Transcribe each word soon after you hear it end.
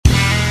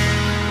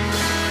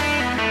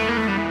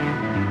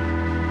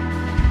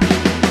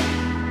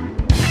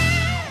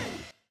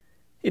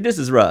Hey, this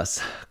is Russ.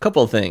 A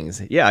couple of things.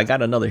 Yeah, I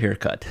got another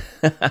haircut.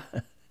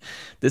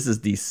 This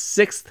is the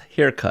sixth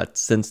haircut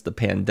since the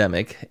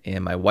pandemic,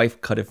 and my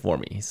wife cut it for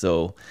me.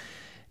 So,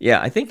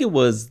 yeah, I think it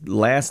was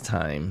last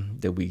time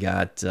that we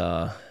got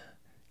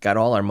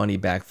all our money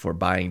back for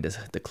buying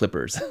the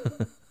clippers.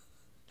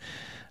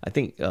 I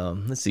think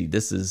let's see,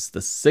 this is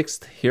the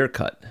sixth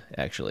haircut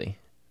actually.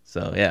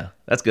 So yeah,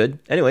 that's good.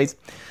 Anyways,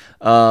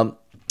 um,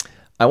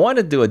 I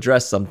wanted to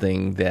address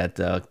something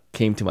that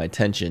came to my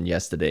attention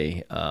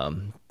yesterday.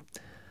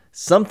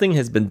 Something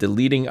has been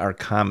deleting our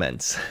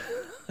comments.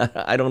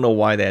 I don't know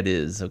why that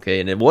is, okay?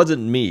 And it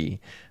wasn't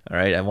me, all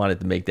right? I wanted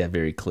to make that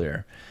very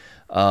clear.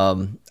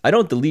 I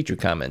don't delete your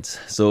comments.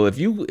 So if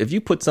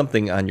you put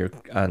something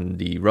on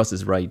the Russ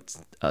is Right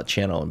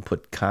channel and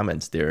put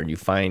comments there, and you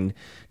find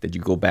that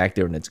you go back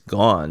there and it's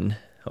gone,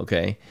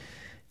 okay?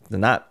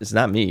 It's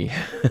not me.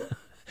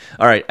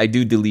 All right, I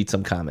do delete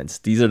some comments.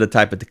 These are the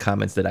type of the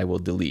comments that I will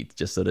delete,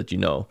 just so that you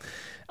know.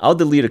 I'll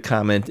delete a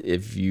comment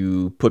if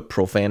you put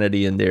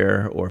profanity in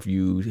there, or if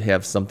you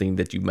have something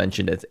that you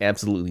mentioned that's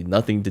absolutely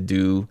nothing to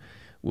do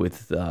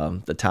with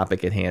the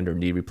topic at hand or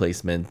knee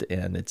replacement,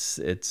 and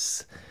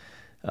it's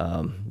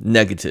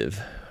negative.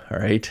 All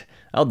right,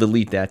 I'll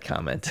delete that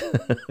comment.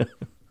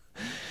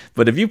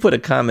 But if you put a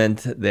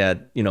comment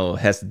that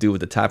has to do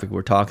with the topic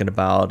we're talking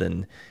about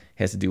and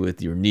has to do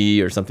with your knee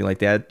or something like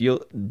that,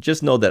 you'll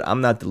just know that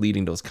I'm not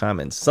deleting those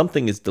comments.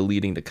 Something is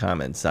deleting the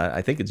comments.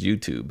 I think it's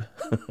YouTube.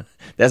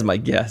 That's my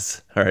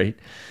guess. All right.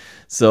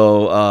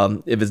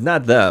 So if it's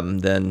not them,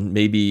 then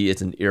maybe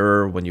it's an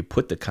error when you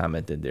put the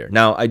comment in there.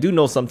 Now, I do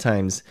know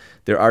sometimes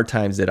there are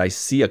times that I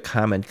see a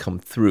comment come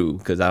through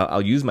because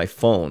I'll use my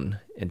phone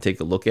and take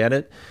a look at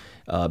it.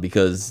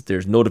 Because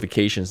there's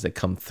notifications that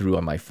come through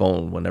on my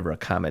phone whenever a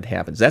comment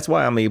happens. That's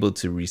why I'm able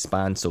to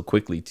respond so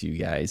quickly to you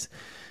guys.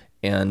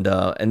 And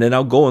then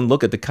I'll go and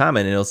look at the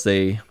comment and it'll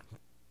say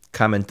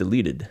comment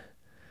deleted.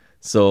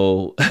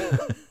 So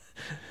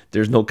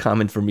there's no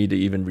comment for me to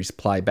even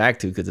reply back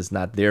to because it's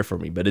not there for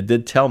me. But it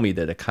did tell me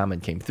that a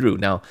comment came through.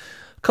 Now,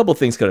 a couple of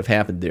things could have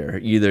happened there.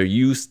 Either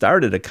you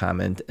started a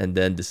comment and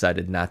then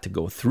decided not to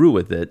go through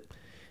with it,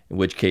 in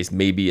which case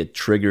maybe it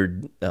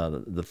triggered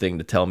the thing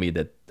to tell me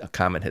that a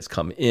comment has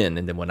come in,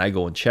 and then when I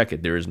go and check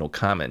it, there is no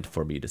comment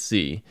for me to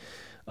see.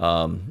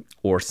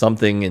 Or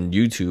something in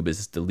YouTube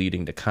is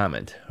deleting the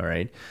comment, all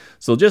right?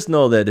 So just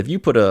know that if you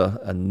put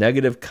a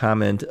negative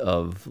comment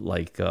of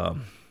like,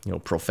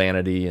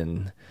 profanity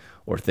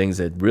or things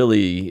that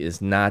really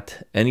is not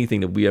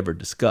anything that we ever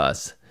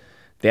discuss,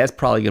 that's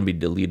probably going to be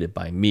deleted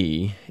by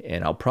me,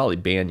 and I'll probably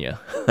ban you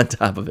on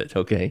top of it,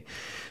 okay?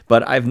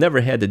 But I've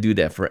never had to do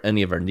that for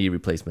any of our knee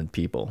replacement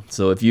people.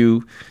 So if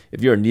you're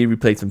a knee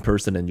replacement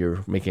person and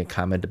you're making a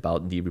comment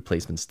about knee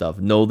replacement stuff,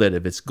 know that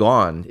if it's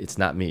gone, it's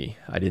not me.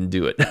 I didn't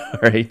do it, all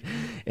right?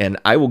 And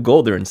I will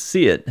go there and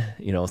see it,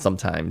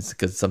 sometimes,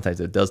 because sometimes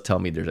it does tell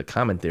me there's a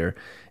comment there,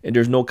 and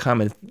there's no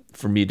comment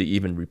for me to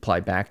even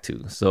reply back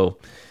to. So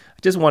I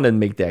just wanted to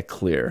make that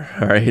clear,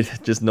 all right?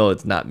 Just know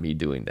it's not me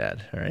doing that,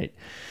 all right?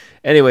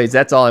 Anyways,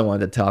 that's all I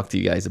wanted to talk to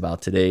you guys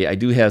about today. I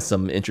do have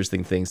some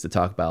interesting things to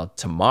talk about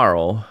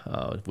tomorrow,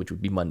 which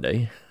would be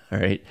Monday. All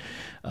right,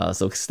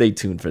 so stay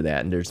tuned for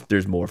that, and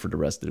there's more for the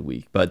rest of the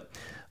week. But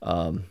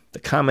the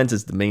comments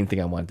is the main thing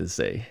I wanted to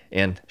say,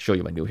 and show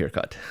you my new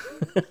haircut.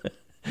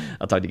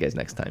 I'll talk to you guys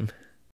next time.